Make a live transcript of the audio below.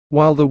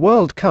While the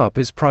World Cup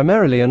is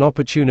primarily an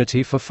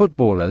opportunity for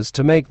footballers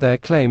to make their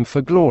claim for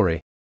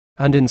glory,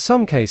 and in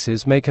some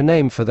cases make a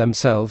name for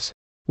themselves,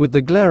 with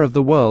the glare of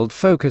the world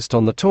focused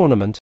on the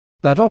tournament,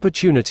 that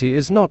opportunity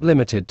is not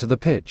limited to the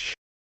pitch.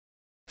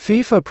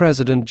 FIFA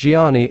President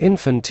Gianni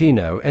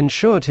Infantino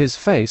ensured his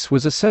face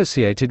was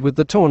associated with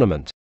the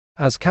tournament,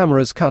 as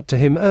cameras cut to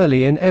him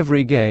early in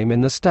every game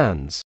in the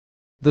stands.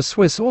 The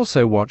Swiss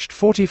also watched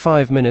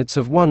 45 minutes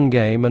of one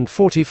game and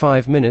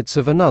 45 minutes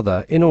of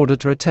another in order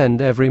to attend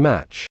every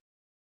match.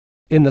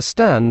 In the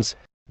stands,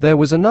 there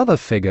was another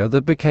figure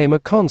that became a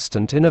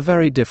constant in a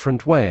very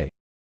different way.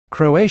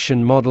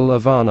 Croatian model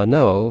Ivana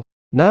Knoll,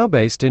 now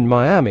based in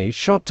Miami,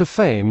 shot to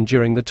fame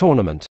during the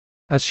tournament,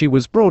 as she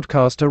was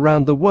broadcast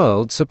around the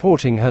world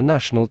supporting her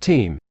national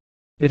team.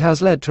 It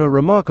has led to a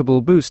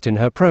remarkable boost in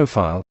her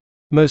profile,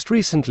 most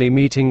recently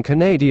meeting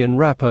Canadian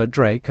rapper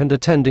Drake and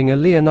attending a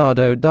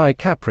Leonardo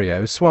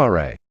DiCaprio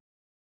soiree.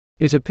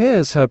 It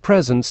appears her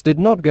presence did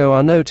not go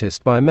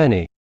unnoticed by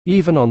many,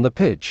 even on the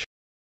pitch.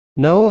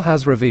 Knoll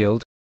has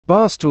revealed,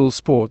 Barstool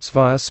Sports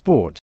via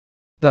Sport,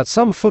 that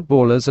some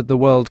footballers at the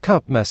World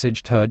Cup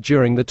messaged her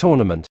during the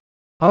tournament,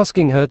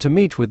 asking her to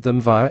meet with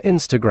them via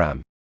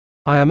Instagram.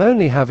 "I am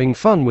only having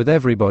fun with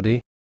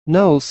everybody,"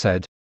 Knoll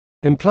said,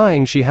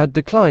 implying she had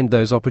declined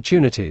those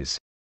opportunities.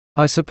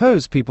 "I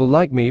suppose people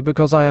like me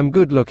because I am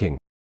good looking.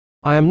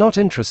 I am not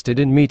interested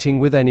in meeting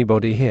with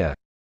anybody here.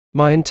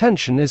 My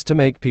intention is to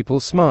make people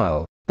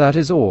smile, that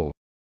is all."